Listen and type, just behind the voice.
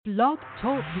Blog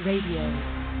Talk Radio.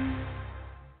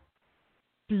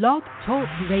 Blog Talk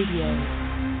Radio.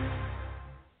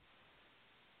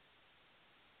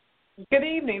 Good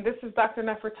evening. This is Dr.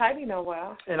 Nefertiti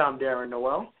Noel. And I'm Darren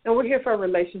Noel. And we're here for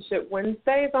Relationship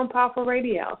Wednesdays on Powerful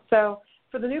Radio. So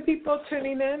for the new people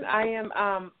tuning in,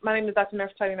 my name is Dr.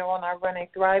 Nefertiti Noel, and I run a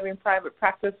thriving private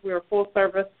practice. We're a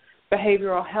full-service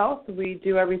behavioral health. We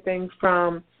do everything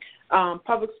from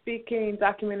public speaking,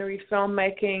 documentary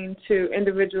filmmaking, to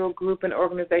individual, group, and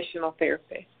organizational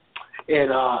therapy.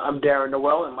 And I'm Darren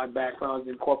Noel, and my background is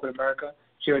in corporate America.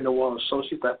 Here at Noel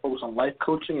Associates, I focus on life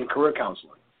coaching and career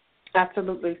counseling.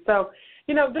 Absolutely. So,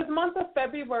 this month of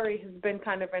February has been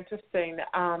kind of interesting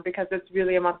because it's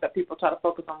really a month that people try to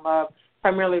focus on love,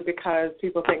 primarily because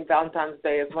people think Valentine's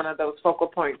Day is one of those focal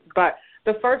points. But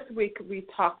the first week we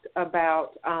talked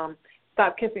about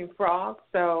stop kissing frogs.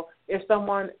 So if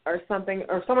someone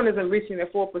isn't reaching their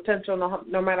full potential,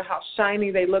 no matter how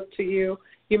shiny they look to you,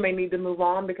 you may need to move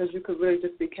on because you could really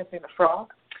just be kissing a frog.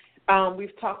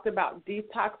 We've talked about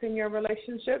detoxing your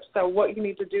relationship, so what you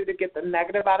need to do to get the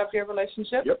negative out of your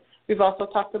relationship. Yep. We've also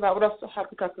talked about, what else have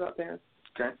we talked about, Darren?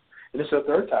 Okay. And this is the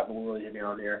third topic we're really hitting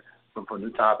on here for a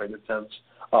new topic in the sense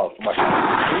of for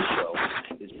my show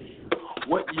is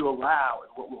what you allow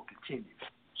and what will continue.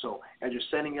 So as you're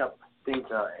setting up things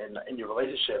in your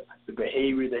relationship, the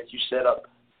behavior that you set up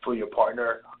for your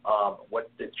partner, what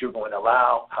that you're going to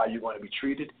allow, how you're going to be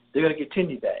treated, they're going to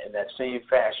continue that in that same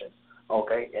fashion,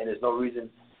 okay? And there's no reason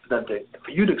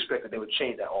for you to expect that they would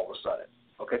change that all of a sudden,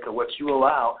 okay? Because what you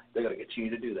allow, they're going to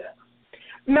continue to do that.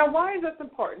 Now, why is this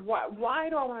important? Why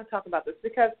do I want to talk about this?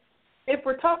 Because if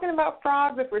we're talking about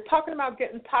frogs, if we're talking about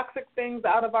getting toxic things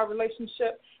out of our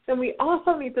relationship, then we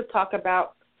also need to talk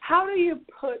about how do you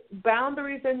put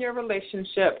boundaries in your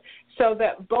relationship so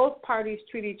that both parties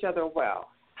treat each other well?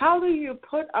 How do you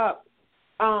put up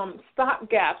stop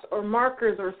gaps or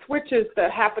markers or switches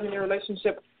that happen in your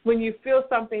relationship when you feel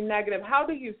something negative? How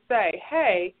do you say,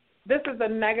 hey, this is a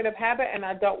negative habit and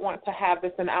I don't want to have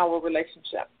this in our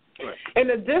relationship? Right. In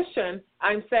addition,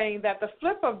 I'm saying that the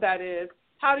flip of that is,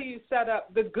 how do you set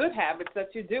up the good habits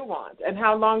that you do want, and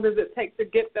how long does it take to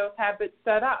get those habits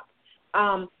set up?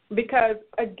 Because,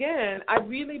 again, I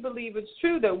really believe it's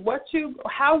true that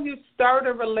how you start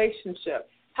a relationship,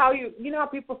 how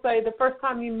people say the first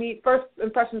time you meet, first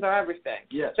impressions are everything.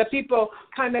 Yes. That people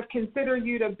kind of consider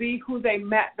you to be who they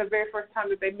met the very first time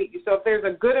that they meet you. So if there's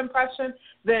a good impression,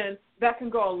 then that can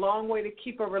go a long way to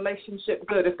keep a relationship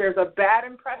good. If there's a bad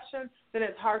impression, then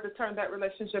it's hard to turn that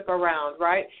relationship around,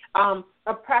 right?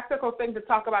 A practical thing to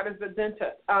talk about is the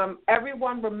dentist.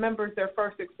 Everyone remembers their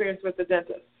first experience with the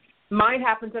dentist. Mine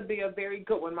happened to be a very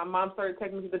good one. My mom started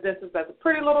taking me to the dentist as a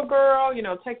pretty little girl,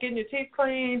 getting your teeth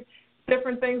cleaned,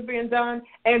 different things being done.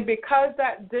 And because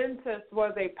that dentist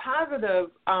was a positive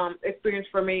experience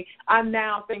for me, I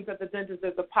now think that the dentist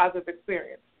is a positive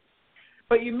experience.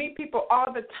 But you meet people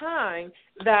all the time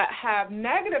that have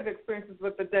negative experiences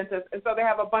with the dentist, and so they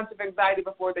have a bunch of anxiety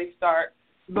before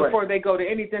they go to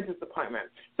any dentist appointment.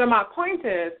 So my point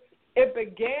is, it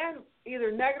began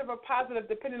either negative or positive,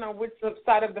 depending on which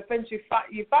side of the fence you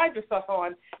find yourself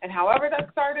on. And however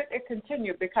that started, it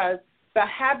continued because the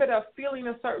habit of feeling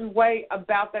a certain way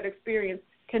about that experience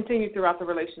continued throughout the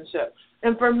relationship.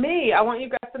 And for me, I want you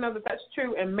guys to know that that's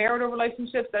true in marital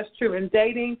relationships, that's true in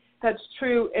dating, that's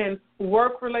true in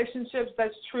work relationships,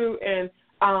 that's true in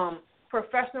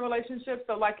professional relationships.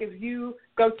 So like if you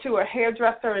go to a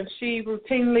hairdresser and she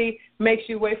routinely makes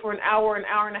you wait for an hour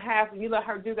and a half, and you let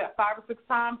her do that 5 or 6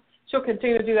 times, she'll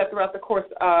continue to do that throughout the course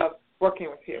of working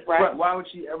with you, right? Why would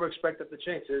she ever expect that to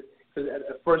change? Because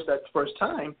that first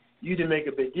time, you didn't make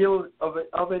a big deal of it.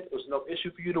 It was no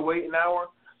issue for you to wait an hour.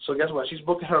 So guess what? She's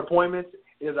booking her appointments.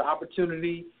 There's an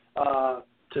opportunity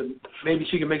to maybe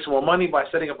she can make some more money by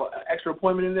setting up an extra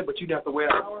appointment in there, but you'd have to wait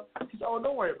an hour. She said,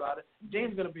 don't worry about it.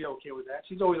 Jane's going to be okay with that.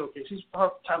 She's always okay. Her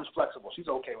time is flexible. She's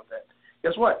okay with that.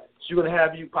 Guess what? She's going to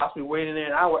have you possibly waiting in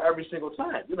an hour every single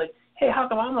time. You're like, hey, how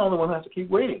come I'm the only one who has to keep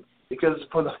waiting? Because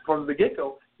from the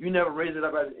get-go, you never raised it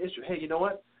up as an issue. Hey, you know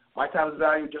what? My time is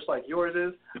valued just like yours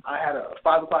is. I had a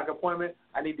 5 o'clock appointment.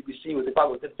 I need to be seen within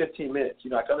 15 minutes. I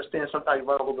can understand sometimes you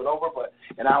run a little bit over, but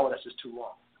an hour, that's just too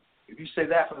long. If you say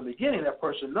that from the beginning, that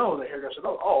person knows, the hairdresser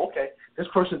knows, okay, this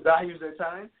person values their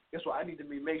time. Guess what? I need to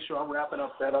make sure I'm wrapping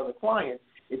up that other client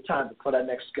in time for that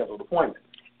next scheduled appointment.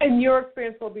 And your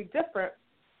experience will be different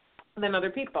than other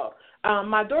people.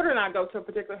 My daughter and I go to a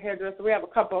particular hairdresser. We have a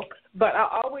couple, but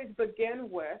I always begin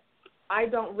with, I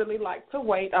don't really like to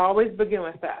wait. I always begin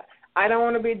with that. I don't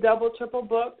want to be double, triple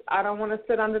booked. I don't want to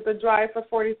sit under the dryer for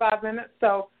 45 minutes.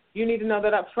 So You need to know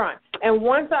that up front. And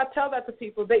once I tell that to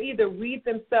people, they either weed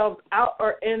themselves out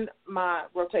or in my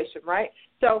rotation, right?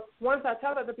 So once I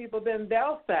tell that to people, then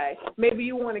they'll say, maybe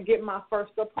you want to get my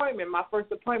first appointment. My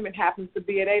first appointment happens to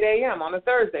be at 8 a.m. on a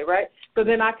Thursday, right? So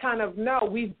then I kind of know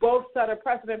we've both set a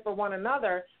precedent for one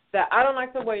another that I don't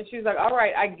like to wait. She's like, all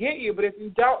right, I get you, but if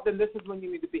you don't, then this is when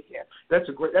you need to be here. That's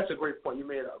a great point. You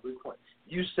made a great point.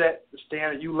 You set the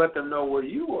standard. You let them know where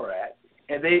you are at,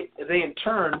 and they in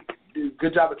turn do a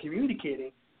good job of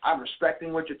communicating. I'm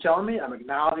respecting what you're telling me. I'm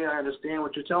acknowledging I understand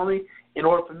what you're telling me. In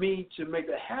order for me to make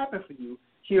that happen for you,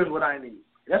 here's what I need.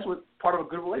 That's what part of a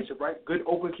good relationship, right? Good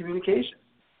open communication.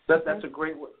 That's a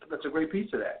great piece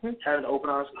of that, having open,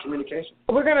 honest communication.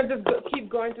 We're going to just keep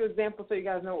going through examples so you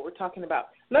guys know what we're talking about.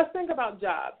 Let's think about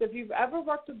jobs. If you've ever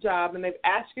worked a job and they've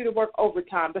asked you to work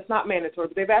overtime, that's not mandatory,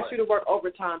 but they've asked you to work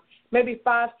overtime maybe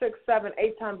 5, 6, 7,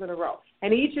 8 times in a row,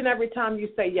 and each and every time you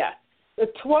say yes. The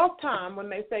 12th time when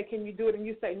they say, can you do it, and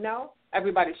you say no,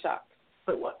 everybody's shocked.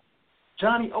 But what?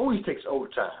 Johnny always takes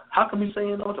overtime. How come he's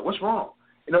saying no? What's wrong?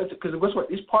 Because what's what?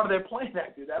 It's part of their plan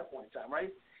at that point in time,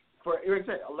 right? For Eric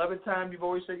said, 11 times you've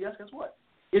always said yes. Guess what?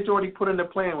 It's already put in the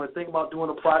plan. When they think about doing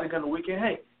a project on the weekend,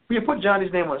 hey, we can put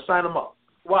Johnny's name on it, sign him up.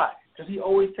 Why? Because he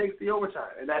always takes the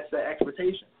overtime, and that's the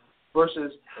expectation.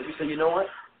 Versus if you say, you know what,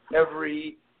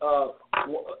 every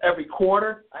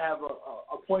quarter I have an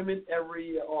appointment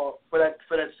for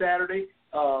that Saturday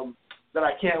that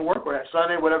I can't work, or that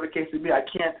Sunday, whatever the case may be, I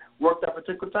can't work that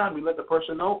particular time. We let the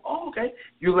person know. Oh, okay.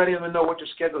 You letting them know what your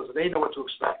schedule is, so they know what to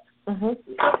expect. Mm-hmm.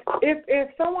 If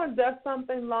someone does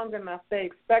something long enough, they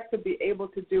expect to be able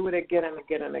to do it again and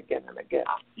again and again and again.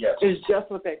 Yes. It's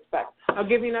just what they expect. I'll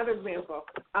give you another example.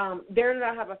 Darren and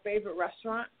I have a favorite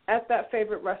restaurant. At that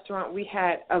favorite restaurant, we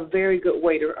had a very good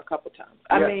waiter a couple times.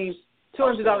 I mean,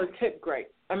 $200 tip, great.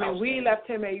 I mean,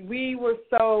 we were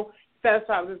so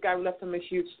satisfied with this guy. We left him a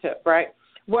huge tip, right?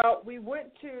 Well, we went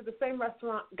to the same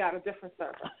restaurant, got a different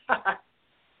server.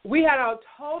 We had a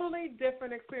totally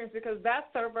different experience because that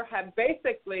server had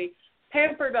basically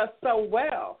pampered us so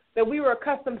well that we were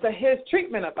accustomed to his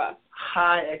treatment of us.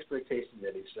 High expectations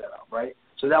that he set up, right?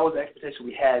 So that was the expectation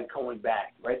we had going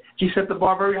back, right? He set the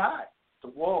bar very high. So,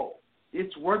 whoa,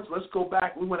 it's worth, let's go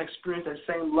back. We want to experience that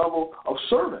same level of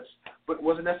service, but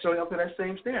wasn't necessarily up to that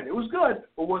same standard. It was good,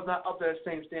 but was not up to that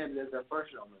same standard as that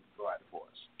first gentleman provided for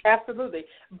us. Absolutely.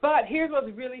 But here's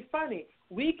what's really funny.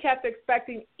 We kept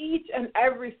expecting each and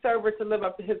every server to live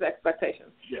up to his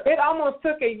expectations. Yeah. It almost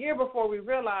took a year before we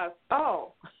realized,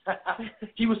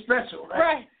 he was special,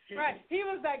 right? Right. He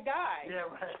was that guy. Yeah,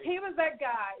 right. He was that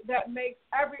guy that makes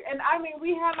and I mean,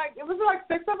 we had it was like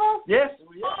 6 of us? Yes.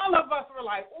 All of us were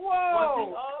like,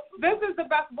 whoa, this is the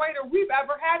best waiter we've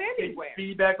ever had anywhere.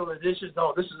 Feedback on the dishes,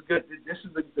 no, this is good. This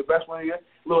is the best one you get.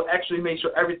 A little extra, made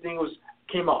sure everything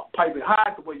came out piping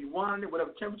hot the way you wanted it,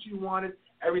 whatever temperature you wanted.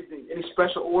 Everything, any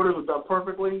special orders were done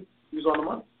perfectly. He was on the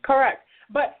money. Correct.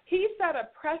 But he set a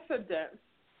precedent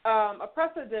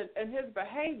in his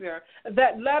behavior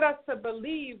that led us to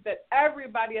believe that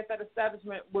everybody at that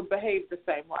establishment would behave the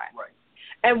same way. Right.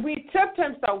 And we tipped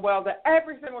him so well that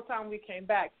every single time we came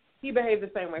back, he behaved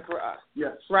the same way for us.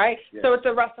 Yes. Right? Yes. So it's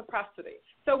a reciprocity.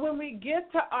 So when we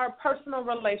get to our personal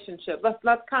relationship,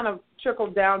 let's kind of trickle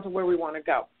down to where we want to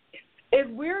go. If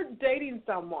we're dating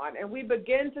someone and we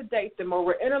begin to date them or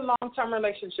we're in a long-term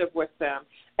relationship with them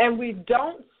and we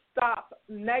don't stop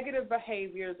negative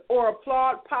behaviors or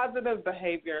applaud positive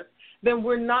behaviors, then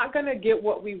we're not going to get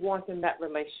what we want in that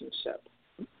relationship.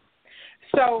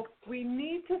 So we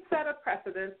need to set a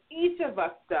precedent, each of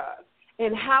us does,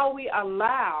 in how we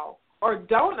allow or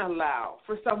don't allow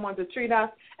for someone to treat us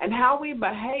and how we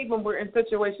behave when we're in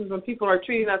situations when people are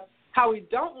treating us how we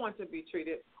don't want to be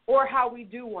treated or how we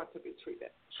do want to be treated.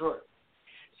 Sure.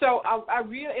 So I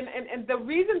really, and the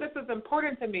reason this is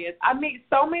important to me is I meet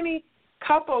so many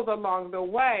couples along the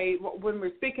way when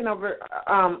we're speaking over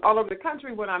all over the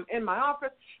country when I'm in my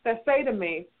office that say to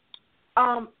me,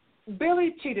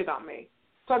 Billy cheated on me.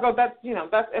 So I go, that's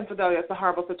infidelity. That's a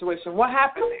horrible situation. What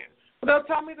happened there? They'll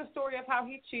tell me the story of how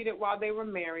he cheated while they were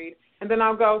married, and then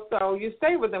I'll go, so you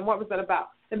stayed with him. What was that about?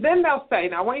 And then they'll say,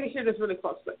 now I want you to hear this really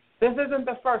closely. This isn't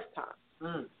the first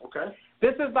time. Okay.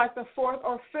 This is like the 4th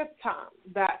or 5th time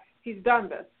that he's done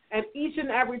this. And each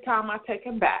and every time I take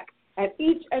him back, and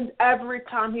each and every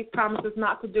time he promises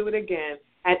not to do it again,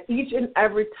 and each and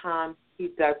every time he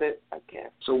does it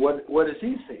again. So what does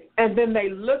he say? And then they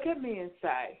look at me and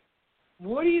say,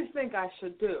 what do you think I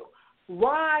should do?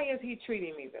 Why is he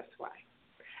treating me this way?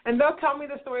 And they'll tell me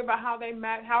the story about how they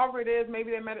met, however it is. Maybe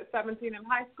they met at 17 in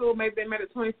high school. Maybe they met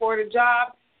at 24 at a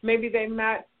job. Maybe they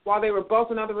met while they were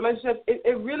both in other relationships.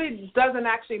 It really doesn't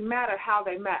actually matter how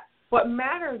they met. What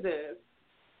matters is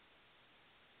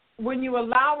when you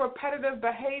allow repetitive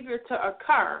behavior to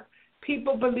occur,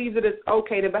 people believe that it's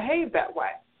okay to behave that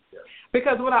way. Yes.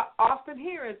 Because what I often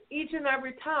hear is each and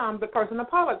every time the person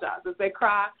apologizes. They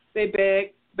cry, they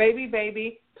beg,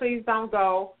 baby, please don't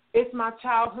go. It's my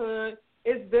childhood.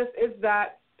 It's this, it's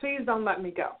that. Please don't let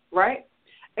me go, right?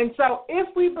 And so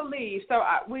if we believe,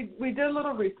 we did a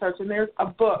little research, and there's a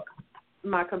book,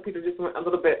 my computer just went a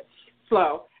little bit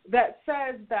slow, that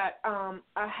says that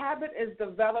a habit is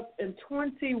developed in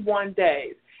 21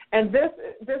 days. And this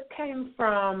came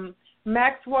from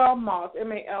Maxwell Maltz,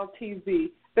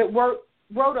 M-A-L-T-Z, that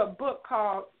wrote a book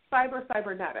called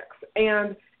Cybernetics.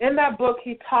 And in that book,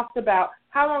 he talked about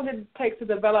how long did it take to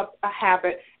develop a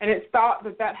habit, and it's thought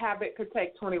that habit could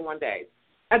take 21 days.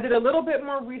 I did a little bit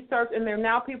more research, and there are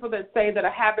now people that say that a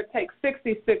habit takes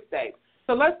 66 days.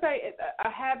 So let's say a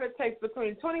habit takes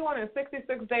between 21 and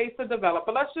 66 days to develop,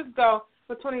 but let's just go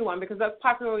with 21 because that's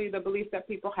popularly the belief that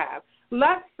people have.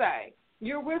 Let's say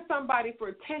you're with somebody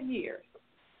for 10 years,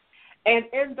 and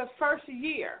in the first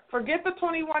year, forget the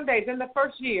 21 days, in the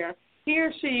first year, he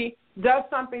or she does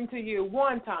something to you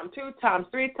 1 time, 2 times,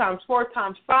 3 times, 4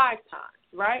 times, 5 times,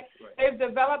 right? They've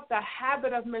developed the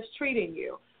habit of mistreating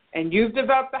you, and you've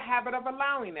developed the habit of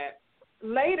allowing it.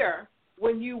 Later,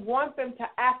 when you want them to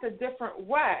act a different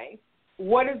way,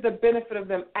 what is the benefit of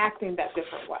them acting that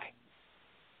different way?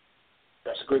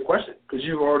 That's a great question because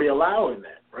you've already allowed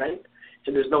that, right?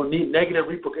 And there's no negative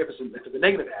repercussions. If it's a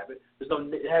negative habit, there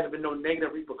hasn't been no negative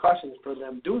repercussions for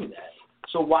them doing that.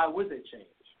 So why would they change,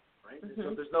 right? Mm-hmm.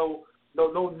 So there's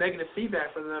no negative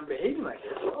feedback for them behaving like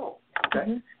this. Oh, okay.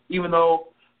 Mm-hmm. Even though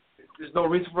there's no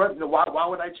reason for it, why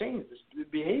would I change this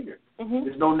behavior? Mm-hmm.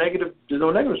 There's no negative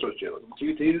associated with it.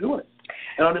 Continue doing it.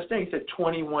 And understand, he said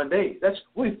 21 days. That's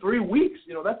really 3 weeks.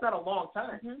 That's not a long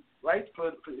time, right? For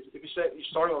if you said you're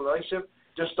starting a relationship,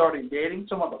 just starting dating,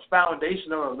 some of the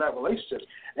foundation of that relationship,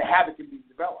 the habit can be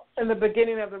developed. In the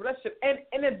beginning of the relationship. And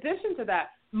in addition to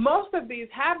that, most of these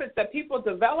habits that people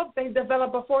develop, they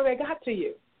develop before they got to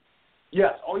you.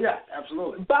 Yes. Oh, yeah,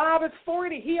 absolutely. Bob is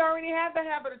 40. He already had the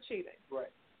habit of cheating.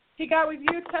 Right. He got with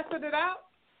you, tested it out.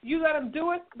 You let him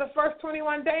do it the first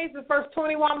 21 days, the first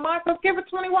 21 months. Let's give it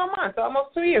 21 months,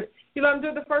 almost 2 years. You let him do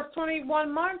it the first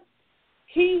 21 months.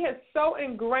 He has so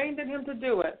ingrained in him to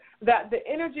do it that the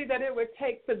energy that it would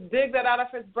take to dig that out of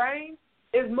his brain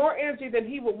is more energy than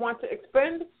he would want to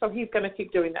expend, so he's going to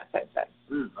keep doing that same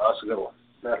thing. That's a good one.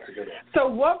 So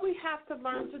what we have to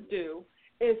learn to do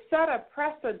is set a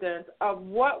precedent of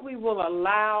what we will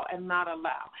allow and not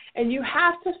allow. And you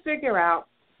have to figure out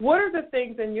what are the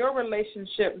things in your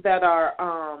relationship that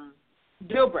are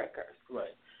deal breakers.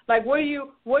 Right. Like what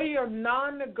are your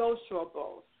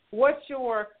non-negotiables? What's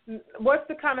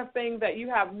the kind of thing that you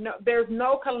have there's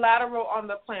no collateral on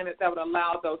the planet that would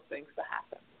allow those things to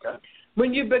happen. Okay.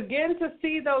 When you begin to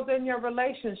see those in your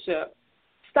relationship,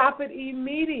 stop it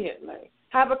immediately.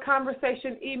 Have a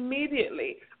conversation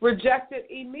immediately. Reject it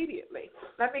immediately.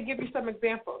 Let me give you some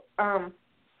examples. I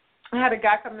had a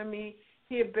guy come to me.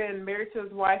 He had been married to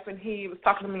his wife, and he was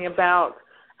talking to me about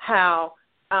how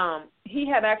he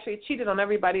had actually cheated on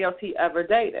everybody else he ever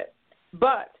dated.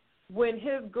 But when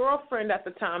his girlfriend at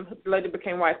the time, who later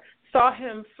became wife, saw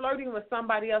him flirting with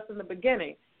somebody else in the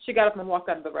beginning, she got up and walked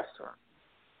out of the restaurant.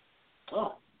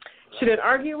 Oh. She didn't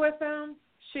argue with him.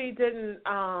 She didn't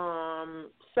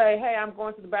say, hey, I'm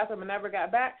going to the bathroom, and never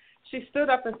got back. She stood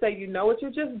up and said, you know what you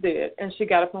just did, and she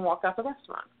got up and walked out the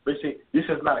restaurant. But see, this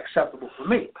is not acceptable for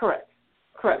me. Correct.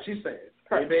 She's saying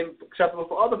it may be acceptable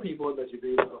for other people that you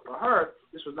did, but for her,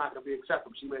 this was not going to be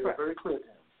acceptable. She made it very clear to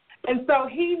him. And so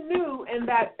he knew in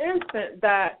that instant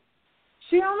that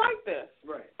she don't like this.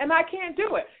 Right. And I can't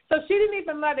do it. So she didn't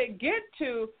even let it get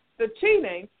to the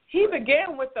cheating. He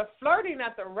began with the flirting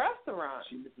at the restaurant.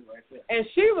 She did it right there. And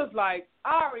she was like,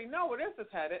 I already know where this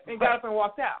is headed, and got up and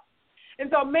walked out. And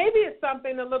so maybe it's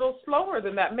something a little slower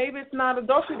than that. Maybe it's not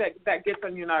adultery that gets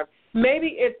on your nerve.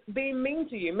 Maybe it's being mean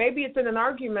to you. Maybe it's in an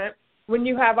argument when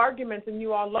you have arguments and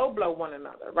you all low blow one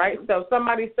another, right? Mm-hmm. So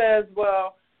somebody says,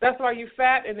 well, that's why you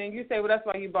fat, and then you say, well, that's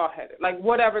why you bald-headed, like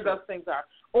whatever those things are.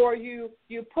 Or you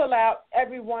pull out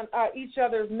each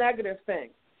other's negative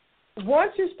things.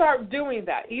 Once you start doing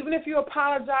that, even if you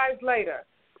apologize later,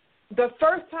 the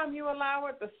first time you allow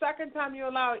it, the second time you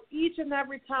allow it, each and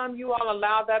every time you all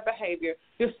allow that behavior,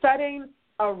 you're setting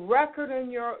a record in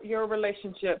your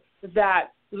relationship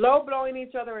that low-blowing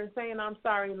each other and saying I'm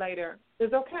sorry later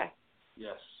is okay.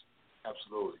 Yes,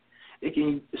 absolutely. It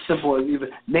can be as simple as even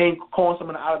calling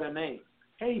someone out of their name.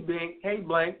 Hey, Bing, hey,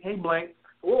 blank, hey, blank.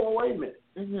 Whoa, wait a minute.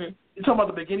 Mm-hmm. You're talking about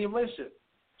the beginning of a relationship.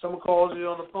 Someone calls you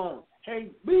on the phone.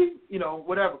 Hey, Bing,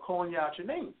 whatever, calling you out your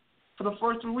name. for the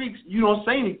first 3 weeks, you don't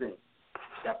say anything.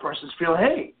 That person's feeling,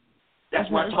 hey, that's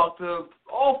why I talk to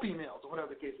all females, or whatever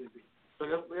the case may be. So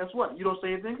guess what? You don't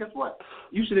say anything, guess what?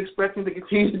 You should expect him to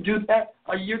continue to do that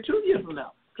a year, 2 years from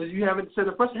now. Because you haven't said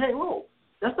to the person, hey, whoa,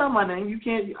 that's not my name. You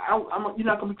can't, you're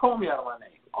not going to be calling me out of my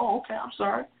name. Oh, okay, I'm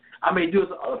sorry. I may do it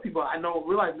to other people. I know,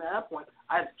 realizing at that point,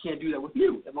 I can't do that with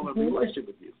you if I'm going to be in a relationship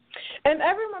with you. And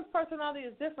everyone's personality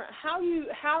is different. How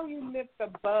you nip the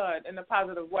bud in a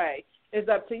positive way is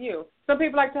up to you. Some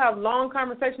people like to have long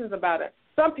conversations about it.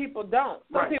 Some people don't.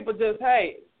 Some people just,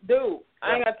 hey, dude,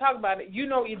 I ain't got to talk about it. You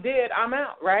know what you did. I'm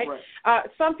out, right?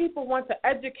 Some people want to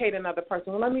educate another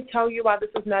person. Well, let me tell you why this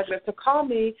is negative. To call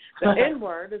me the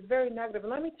N-word is very negative,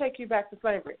 and let me take you back to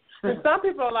slavery. And some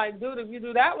people are like, dude, if you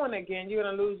do that one again, you're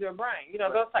going to lose your brain. You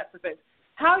know, those types of things.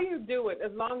 How you do it,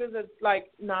 as long as it's,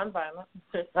 like, nonviolent,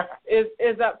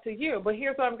 is up to you. But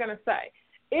here's what I'm going to say.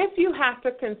 If you have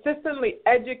to consistently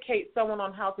educate someone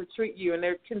on how to treat you and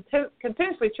they're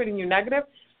continuously treating you negative,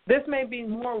 this may be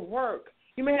more work.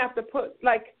 You may have to put,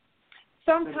 like,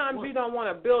 sometimes you don't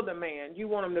want to build a man. You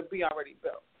want him to be already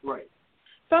built. Right.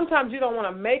 Sometimes you don't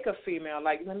want to make a female.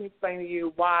 Like, let me explain to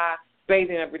you why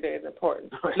bathing every day is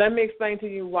important. Right. Let me explain to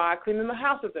you why cleaning the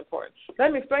house is important.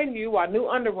 Let me explain to you why new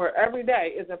underwear every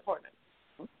day is important.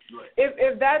 Right.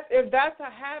 If that's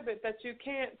a habit that you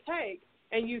can't take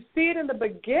and you see it in the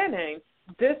beginning,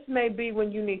 this may be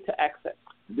when you need to exit.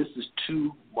 This is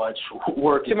too much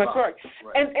work. Too much work.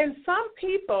 Right. And some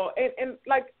people, and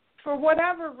like for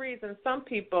whatever reason, some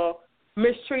people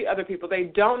mistreat other people. They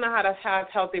don't know how to have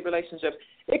healthy relationships.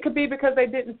 It could be because they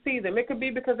didn't see them. It could be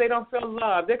because they don't feel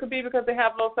loved. It could be because they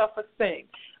have low self-esteem.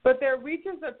 But there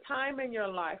reaches a time in your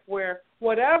life where,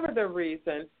 whatever the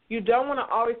reason, you don't want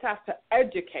to always have to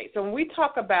educate. So when we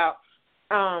talk about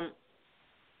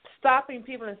stopping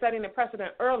people and setting a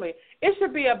precedent early, it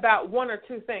should be about one or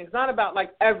two things, not about,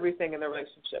 like, everything in the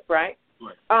relationship, right?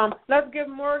 Let's give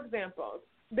more examples.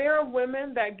 There are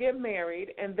women that get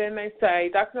married, and then they say,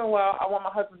 Dr. Noel, I want my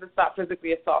husband to stop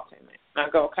physically assaulting me. And I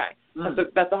go, okay,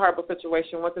 that's a horrible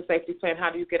situation. What's the safety plan? How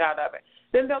do you get out of it?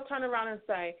 Then they'll turn around and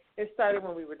say, it started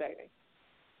when we were dating.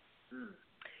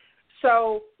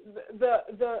 So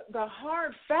the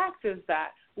hard fact is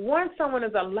that once someone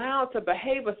is allowed to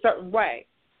behave a certain way,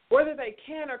 whether they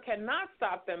can or cannot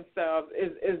stop themselves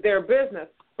is their business.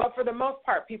 But for the most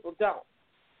part, people don't.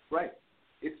 Right.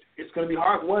 It's going to be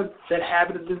hard. One, that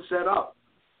habit has been set up.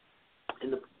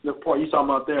 In the part you're talking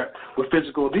about there with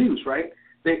physical abuse, right?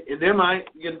 In their mind,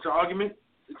 you get into an argument,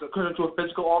 it's turns into a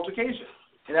physical altercation.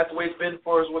 And that's the way it's been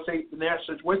for, let's say, in their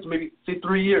situation, maybe, say,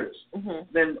 3 years.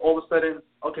 Then all of a sudden,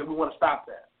 okay, we want to stop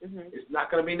that. It's not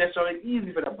going to be necessarily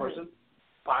easy for that person,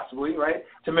 possibly, right,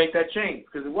 to make that change.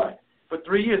 Because what? For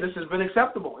 3 years, this has been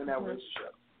acceptable in that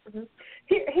relationship.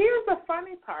 Here's the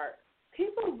funny part.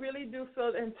 People really do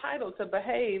feel entitled to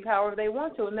behave however they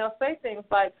want to, and they'll say things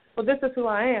like, well, this is who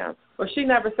I am, or she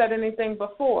never said anything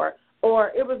before,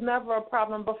 or it was never a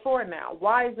problem before now.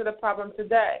 Why is it a problem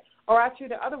today? Or I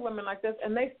treated other women like this,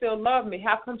 and they still love me.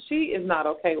 How come she is not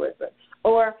okay with it?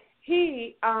 Or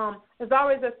he has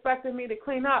always expected me to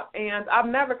clean up, and I've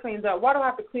never cleaned up. Why do I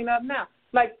have to clean up now?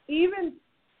 Like, even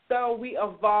though we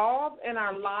evolve in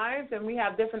our lives and we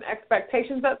have different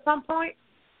expectations at some point,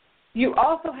 you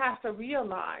also have to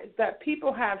realize that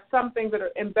people have some things that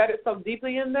are embedded so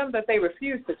deeply in them that they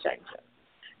refuse to change it.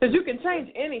 Because you can change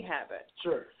any habit.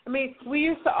 Sure. I mean, we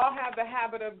used to all have the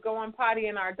habit of going potty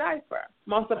in our diaper.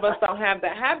 Most of us don't have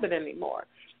that habit anymore.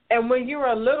 And when you're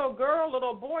a little girl,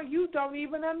 little boy, you don't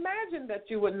even imagine that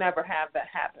you would never have that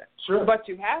habit. Sure. But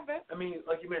you have it. I mean,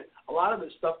 like you meant, a lot of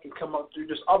this stuff can come up through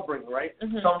just upbringing, right?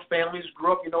 Some families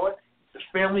grew up, you know what? The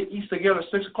family eats together at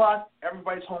 6 o'clock,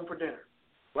 everybody's home for dinner.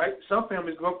 Right? Some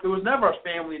families grew up, there was never a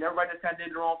family, and everybody just kind of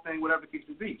did their own thing, whatever the case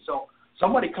may be. So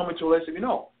somebody coming to a relationship,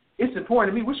 it's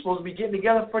important to me. We're supposed to be getting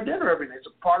together for dinner every day. It's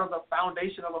a part of the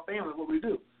foundation of a family, what we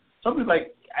do. Some people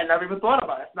like, I never even thought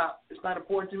about it. It's not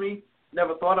important to me.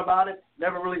 Never thought about it.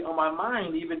 Never really on my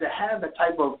mind even to have that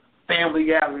type of family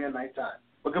gathering at nighttime.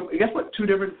 But guess what? Two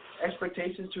different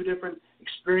expectations, two different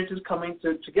experiences coming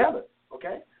together,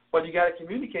 okay? But you got to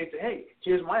communicate to, hey,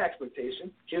 here's my expectation.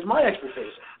 Here's my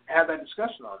expectation. Have that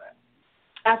discussion on that.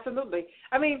 Absolutely.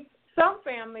 I mean, some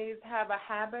families have a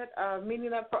habit of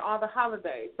meeting up for all the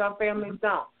holidays. Some families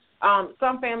don't.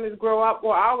 Some families grow up,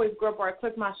 well, I always grew up where I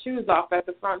took my shoes off at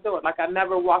the front door. Like I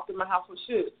never walked in my house with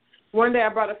shoes. One day I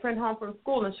brought a friend home from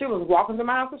school, and she was walking to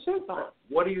my house with shoes on.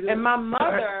 What do you do? And my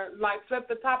mother, flipped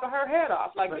the top of her head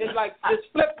off. It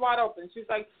just flipped wide open. She's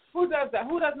like, who does that?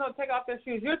 Who doesn't know to take off their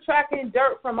shoes? You're tracking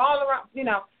dirt from all around,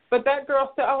 But that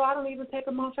girl said, I don't even take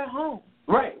them off at home.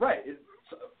 Right.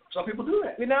 Some people do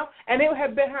that. You know, and it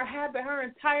had been her habit her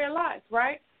entire life,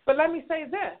 right? But let me say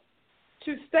this.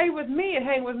 To stay with me and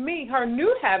hang with me, her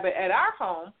new habit at our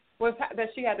home was that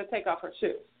she had to take off her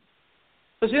shoes.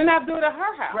 So she didn't have to do it at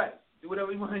her house. Right. Do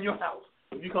whatever you want in your house.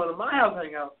 If you come to my house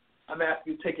hang out, I'm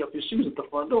asking you to take off your shoes at the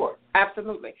front door.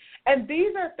 Absolutely. And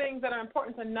these are things that are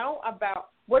important to know about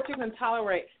what you can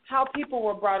tolerate, how people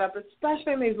were brought up,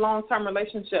 especially in these long-term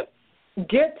relationships.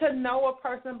 Get to know a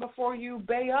person before you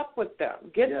bay up with them.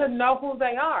 Get to know who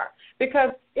they are.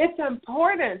 Because it's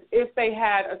important if they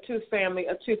had a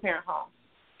two-parent home.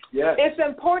 Yes. It's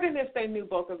important if they knew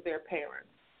both of their parents.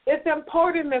 It's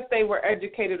important if they were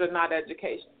educated or not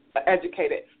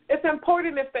educated. It's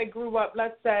important if they grew up,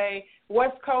 let's say,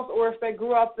 West Coast, or if they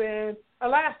grew up in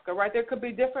Alaska, right? There could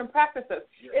be different practices.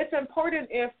 Yes. It's important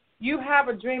if you have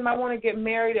a dream, I want to get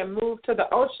married and move to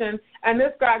the ocean, and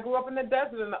this guy grew up in the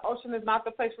desert and the ocean is not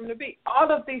the place for him to be.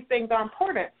 All of these things are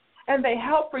important, and they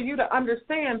help for you to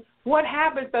understand what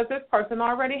habits does this person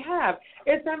already have.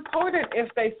 It's important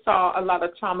if they saw a lot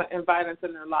of trauma and violence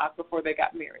in their lives before they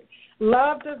got married.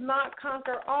 Love does not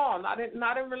conquer all, not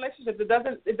in relationships.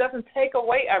 It doesn't take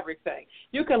away everything.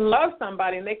 You can love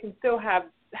somebody and they can still have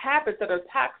habits that are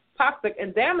toxic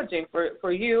and damaging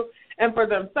for you and for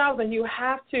themselves. And you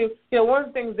have to, one of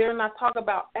the things they're not talking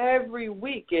about every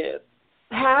week is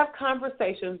have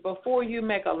conversations before you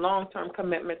make a long-term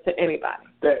commitment to anybody.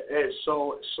 That is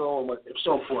so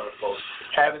important, folks.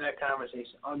 Having that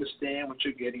conversation, understand what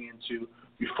you're getting into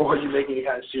before you make any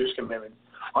kind of serious commitment.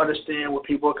 Understand where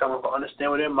people are coming from.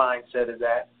 Understand where their mindset is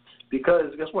at.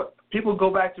 Because guess what? People go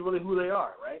back to really who they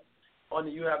are, right?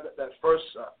 You have that first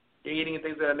dating and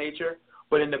things of that nature,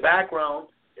 but in the background,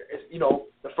 it's,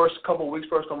 the first couple of weeks,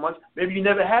 first couple of months, maybe you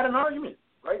never had an argument,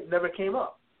 right? It never came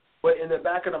up. But in the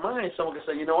back of the mind, someone can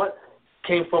say, you know what,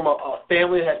 came from a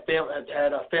family that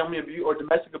had a family abuse or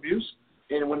domestic abuse,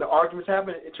 and when the arguments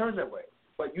happen, it turns that way.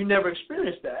 But you never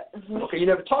experienced that. Mm-hmm. Okay, you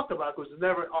never talked about it because there's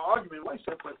never an argument in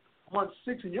relationship. But month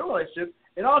 6 in your relationship,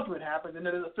 an argument happened, and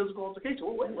then there's a physical altercation.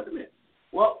 Well, wait a minute.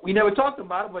 Well, we never talked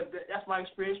about it, but that's my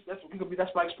experience. That's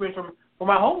my experience from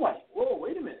my home life. Whoa,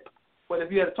 wait a minute. But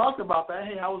if you had talked about that,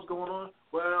 hey, how was going on?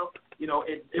 Well,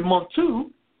 in month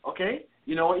 2, okay,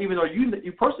 even though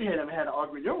you personally had never had an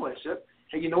argument in your relationship,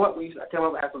 hey, you know what? I came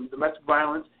up and had some domestic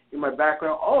violence in my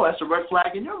background. Oh, that's a red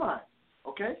flag in your mind.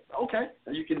 Okay.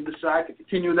 And you can decide to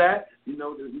continue that. You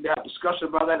have discussion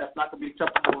about that. That's not going to be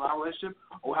acceptable in our relationship,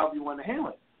 or however you want to handle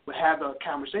it. But have a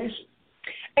conversation.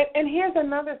 And here's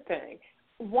another thing.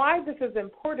 Why this is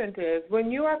important is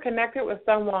when you are connected with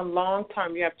someone long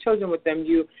term, you have children with them,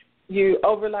 you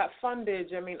overlap fundage,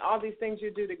 all these things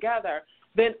you do together,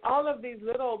 then all of these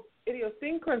little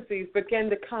idiosyncrasies begin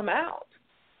to come out.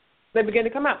 They begin to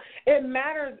come out. It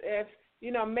matters if,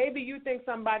 maybe you think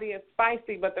somebody is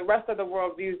spicy, but the rest of the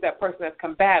world views that person as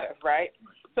combative, right?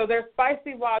 So they're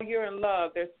spicy while you're in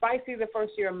love. They're spicy the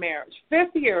first year of marriage.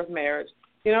 5th year of marriage,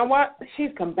 you know what? She's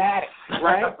combative,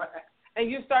 right? And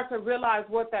you start to realize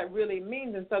what that really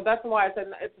means. And so that's why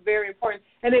it's very important.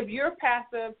 And if you're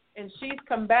passive and she's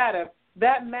combative,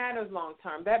 that matters long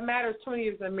term. That matters 20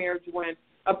 years in marriage when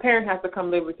a parent has to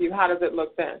come live with you. How does it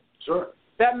look then? Sure.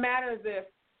 That matters if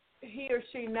he or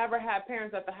she never had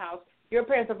parents at the house. Your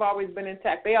parents have always been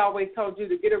intact. They always told you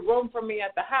to get a room for me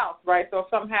at the house, right? So if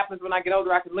something happens when I get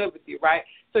older, I can live with you, right?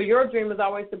 So your dream is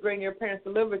always to bring your parents to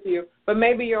live with you, but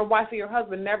maybe your wife or your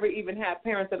husband never even had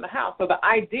parents in the house. So the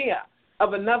idea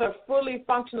of another fully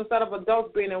functional set of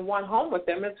adults being in one home with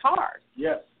them is hard.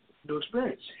 Yes, new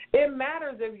experience. It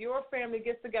matters if your family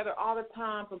gets together all the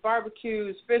time for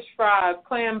barbecues, fish fries,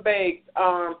 clam bakes,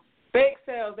 bake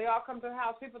sales. They all come to the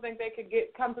house. People think they could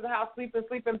come to the house, sleep in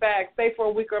sleeping bags, stay for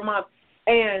a week or a month.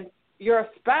 And your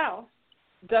spouse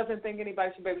doesn't think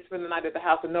anybody should be able to spend the night at the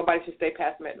house and nobody should stay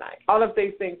past midnight. All of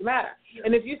these things matter. Yeah.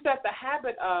 And if you set the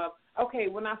habit of, okay,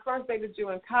 when I first dated you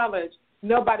in college,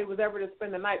 nobody was ever to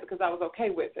spend the night because I was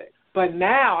okay with it. But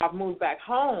now I've moved back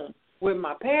home with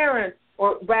my parents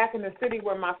or back in the city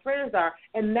where my friends are,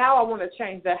 and now I want to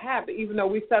change that habit. Even though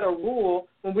we set a rule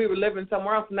when we were living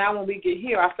somewhere else, now when we get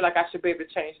here, I feel like I should be able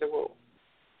to change the rule.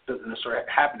 Doesn't necessarily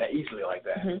happen that easily like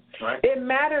that, mm-hmm. right? It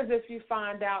matters if you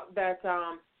find out that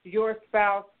your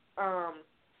spouse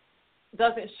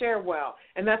doesn't share well,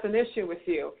 and that's an issue with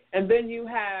you. And then you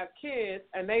have kids,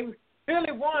 and they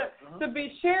really want to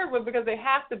be shared with because they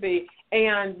have to be,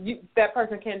 and that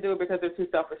person can't do it because they're too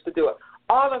selfish to do it.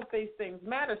 All of these things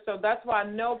matter, so that's why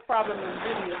no problem is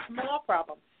really a small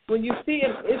problem. When you see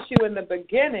an issue in the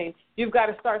beginning, you've got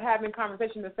to start having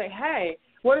conversations to say, hey,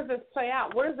 what does this play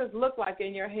out? What does this look like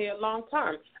in your head long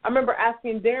term? I remember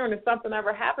asking Darren if something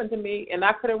ever happened to me and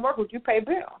I couldn't work, would you pay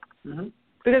bills? Mm-hmm.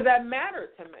 because that mattered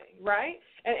to me, right?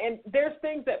 And there's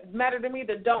things that matter to me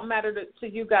that don't matter to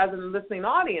you guys in the listening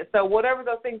audience. So whatever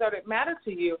those things are that matter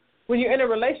to you, when you're in a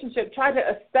relationship, try to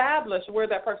establish where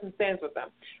that person stands with them.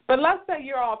 But let's say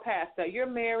you're all past that. You're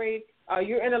married,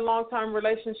 you're in a long-term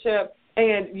relationship,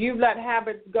 and you've let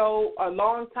habits go a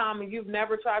long time and you've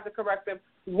never tried to correct them.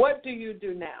 What do you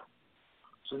do now?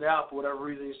 So now, for whatever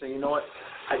reason, you say, you know what,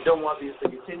 I don't want these to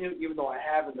continue, even though I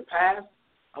have in the past.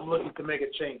 I'm looking to make a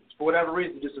change. For whatever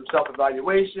reason, you did some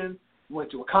self-evaluation. You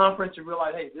went to a conference and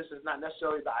realized, hey, this is not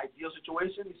necessarily the ideal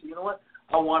situation. You say, you know what,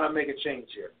 I want to make a change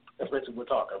here. That's what we're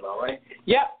talking about, right?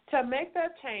 Yep. To make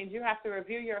that change, you have to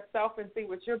review yourself and see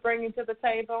what you're bringing to the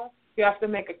table. You have to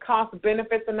make a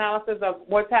cost-benefits analysis of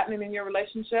what's happening in your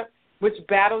relationship. Which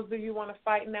battles do you want to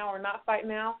fight now or not fight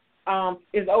now?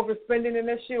 Is overspending an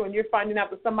issue, and you're finding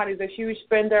out that somebody's a huge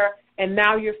spender, and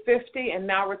now you're 50, and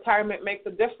now retirement makes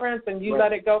a difference, and you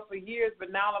let it go for years,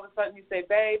 but now all of a sudden you say,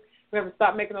 babe, we have to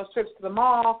stop making those trips to the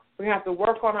mall. We're going to have to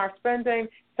work on our spending.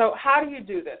 So how do you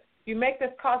do this? You make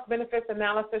this cost-benefits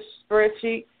analysis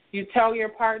spreadsheet. You tell your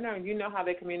partner, and you know how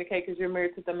they communicate because you're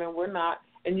married to them and we're not,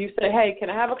 and you say, hey, can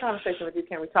I have a conversation with you?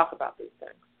 Can we talk about these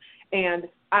things? And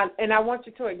I want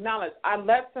you to acknowledge I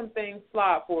let some things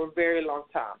slide for a very long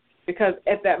time because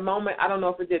at that moment, I don't know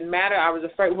if it didn't matter. I was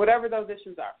afraid, whatever those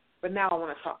issues are. But now I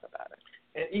want to talk about it.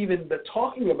 And even the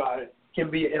talking about it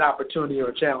can be an opportunity or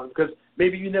a challenge because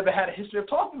maybe you never had a history of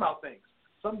talking about things.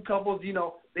 Some couples, you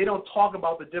know, they don't talk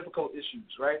about the difficult issues,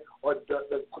 right, or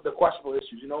the questionable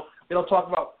issues, you know. They don't talk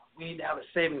about we need to have a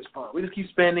savings fund. We just keep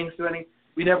spending.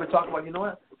 We never talk about, you know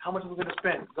what, how much are we going to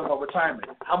spend? We talk about retirement.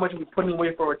 How much are we putting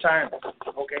away for retirement?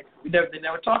 Okay, they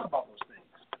never talk about those things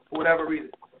for whatever reason.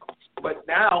 But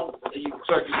now you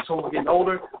start getting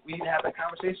older, we need to have that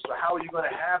conversation. So how are you going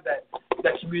to have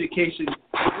that communication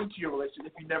into your relationship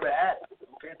if you never had it?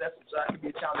 Okay, that can be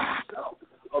a challenge yourself.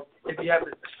 If you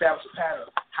haven't established a pattern,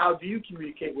 how do you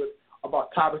communicate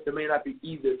about topics that may not be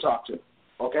easy to talk to?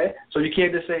 Okay, so you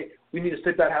can't just say we need to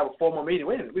sit down and have a formal meeting.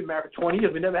 Wait a minute, we've been married for 20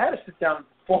 years. We never had a sit down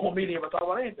formal meeting and talk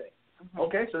about anything.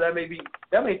 Okay, so that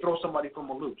may throw somebody from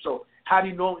a loop. So how do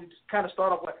you normally just kind of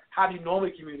start off with how do you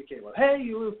normally communicate with? Hey,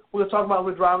 we're talking about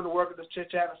we're driving to work or just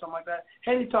chit chat or something like that.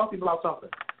 Hey, you talk to me about something.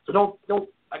 So don't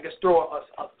I guess throw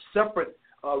a separate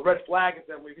red flag at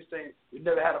them where you're saying we've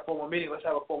never had a formal meeting. Let's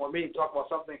have a formal meeting. Talk about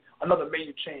something, another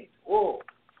major change. Whoa,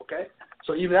 okay.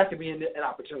 So even that could be an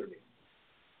opportunity.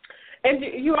 And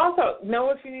you also know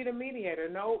if you need a mediator.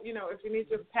 Know, if you need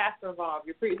your pastor involved,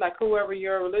 like whoever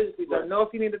your religious leader. Right. Know if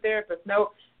you need a therapist. Know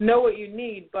what you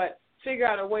need, but figure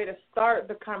out a way to start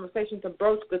the conversation to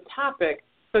broach the topic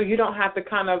so you don't have to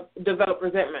kind of develop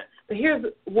resentment. But here's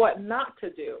what not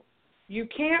to do. You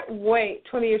can't wait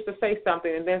 20 years to say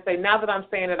something and then say, now that I'm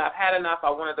saying it, I've had enough, I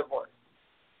want a divorce.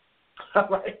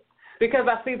 Right. Because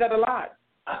I see that a lot.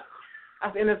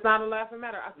 And it's not a laughing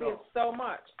matter. I see it so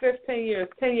much. 15 years,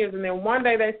 10 years, and then one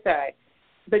day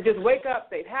they just wake up,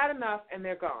 they've had enough, and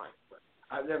they're gone.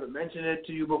 I've never mentioned it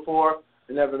to you before.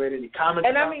 I never made any comments about it.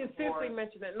 And I mean seriously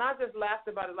mentioned it, not just laughed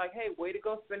about it like, hey, way to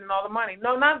go spending all the money.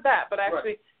 No, not that, but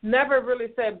actually never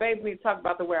really said, babe, we need to talk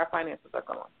about the way our finances are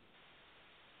going.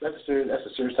 That's a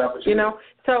serious opportunity.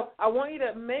 So I want you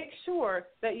to make sure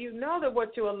that you know that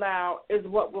what you allow is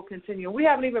what will continue. We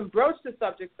haven't even broached the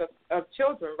subject of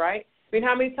children, right? I mean,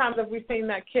 how many times have we seen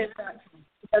that kid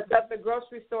that's at the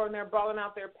grocery store and they're bawling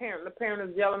out their parent? The parent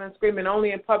is yelling and screaming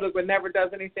only in public but never does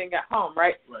anything at home,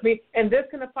 right? I mean, and this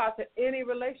can apply to any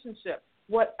relationship.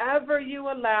 Whatever you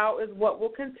allow is what will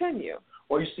continue.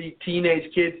 Or you see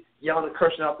teenage kids yelling and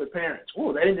cursing out their parents.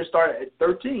 Ooh, they didn't just start at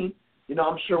 13.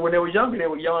 I'm sure when they were younger, they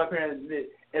were yelling at parents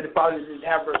and the father didn't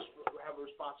have a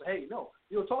response to, hey, no,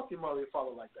 you don't talk to your mother or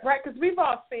father like that. Right, because we've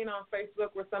all seen on Facebook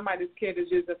where somebody's kid is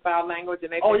using foul language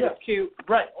and they think it's cute.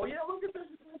 Right. Oh, yeah, look at this.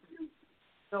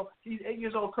 He's 8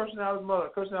 years old cursing out his mother,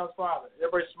 cursing out his father.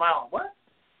 Everybody's smiling. What?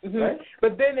 Mm-hmm. Right?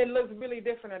 But then it looks really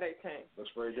different at 18. Looks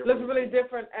very different. Looks really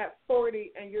different at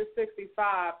 40 and you're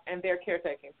 65 and they're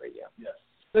caretaking for you. Yes.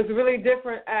 Looks really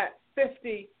different at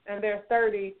 50 and they're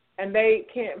 30 and they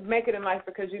can't make it in life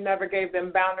because you never gave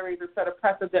them boundaries or set a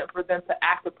precedent for them to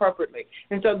act appropriately.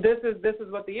 And so this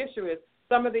is what the issue is.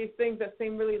 Some of these things that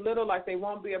seem really little, like they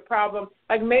won't be a problem,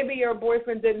 like maybe your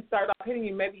boyfriend didn't start off hitting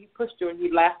you, maybe he pushed you and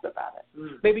you laughed about it.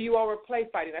 Mm. Maybe you all were play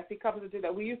fighting. I see couples that do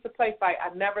that. We used to play fight.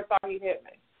 I never thought he'd hit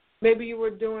me. Maybe you were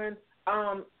doing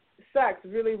sex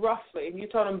really roughly and you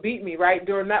told him beat me, right,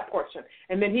 during that portion.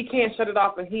 And then he can't shut it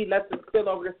off and he lets it spill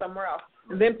over to somewhere else.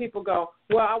 And then people go,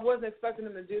 well, I wasn't expecting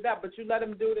him to do that, but you let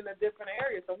him do it in a different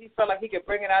area, so he felt like he could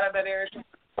bring it out of that area.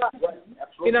 Right.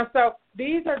 Absolutely. So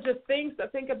these are just things to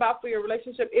think about for your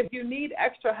relationship. If you need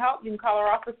extra help, you can call our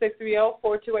office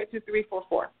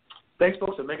 630-428-2344. Thanks,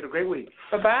 folks, and make it a great week.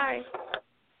 Bye-bye.